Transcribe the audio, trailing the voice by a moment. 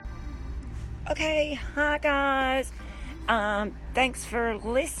Okay, hi guys. Thanks for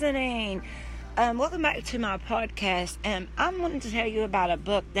listening. Welcome back to my podcast. I'm wanting to tell you about a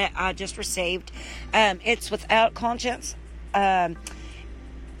book that I just received. It's Without Conscience.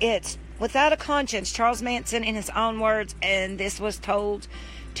 It's Without a Conscience, Charles Manson in his own words, and this was told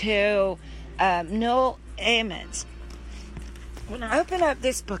to Neil Ammons. When I open up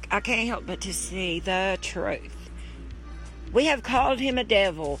this book, I can't help but to see the truth. We have called him a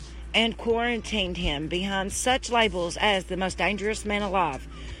devil and quarantined him behind such labels as the most dangerous man alive.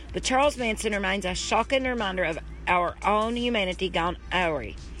 But Charles Manson remains a shocking reminder of our own humanity gone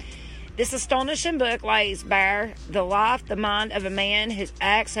awry. This astonishing book lays bare the life, the mind of a man whose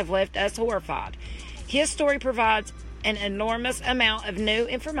acts have left us horrified. His story provides an enormous amount of new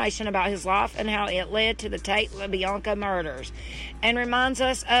information about his life and how it led to the Tate LaBianca murders, and reminds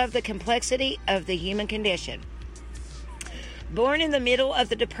us of the complexity of the human condition. Born in the middle of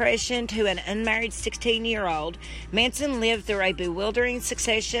the Depression to an unmarried 16-year-old, Manson lived through a bewildering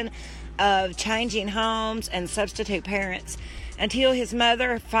succession of changing homes and substitute parents until his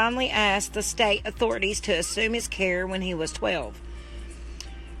mother finally asked the state authorities to assume his care when he was 12.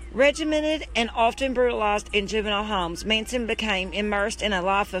 Regimented and often brutalized in juvenile homes, Manson became immersed in a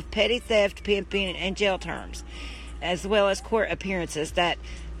life of petty theft, pimping, and jail terms, as well as court appearances that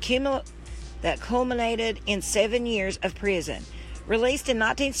culminated in 7 years of prison. Released in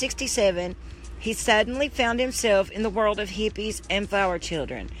 1967, he suddenly found himself in the world of hippies and flower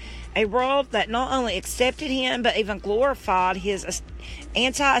children, a world that not only accepted him but even glorified his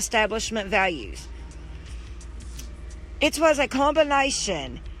anti-establishment values. It was a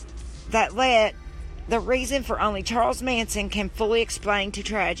combination that led the reason for only Charles Manson can fully explain to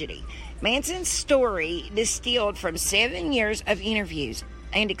tragedy. Manson's story distilled from 7 years of interviews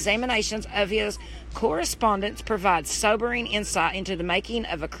and examinations of his correspondence provides sobering insight into the making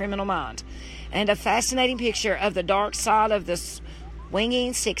of a criminal mind and a fascinating picture of the dark side of the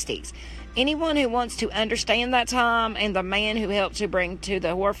swinging 60s. Anyone who wants to understand that time and the man who helped to bring to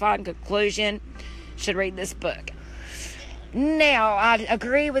the horrifying conclusion should read this book. Now, I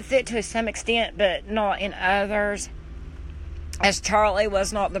agree with it to some extent, but not in others, as Charlie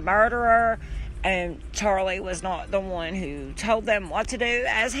was not the murderer, and Charlie was not the one who told them what to do.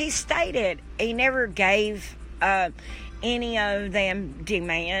 As he stated, he never gave any of them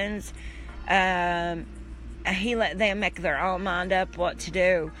demands. He let them make their own mind up what to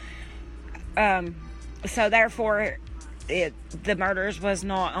do. So therefore, the murders was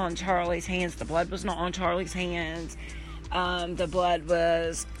not on Charlie's hands. The blood was not on Charlie's hands. The blood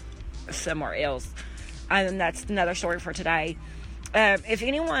was somewhere else. And that's another story for today. If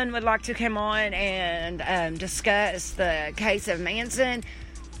anyone would like to come on and discuss the case of Manson,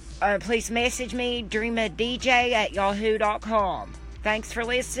 please message me, dreamadj@yahoo.com. Thanks for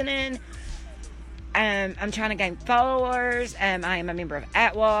listening. I'm trying to gain followers. I am a member of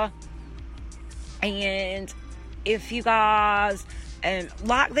ATWA. And if you guys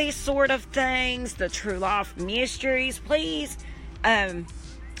like these sort of things, the true life mysteries, please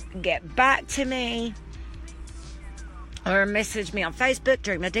get back to me. Or message me on Facebook,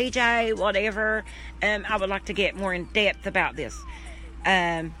 Dream of DJ, whatever. I would like to get more in depth about this.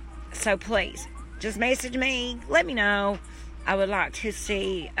 So please, just message me. Let me know. I would like to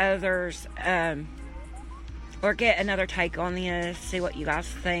see others, or get another take on this. See what you guys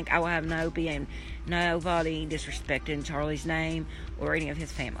think. I will have nobody disrespecting Charlie's name or any of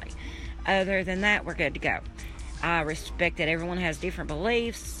his family. Other than that, we're good to go. I respect that everyone has different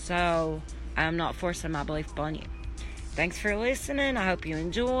beliefs, so I'm not forcing my belief upon you. Thanks for listening. I hope you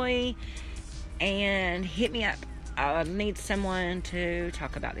enjoy. And hit me up. I need someone to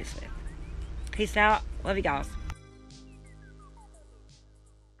talk about this with. Peace out. Love you guys.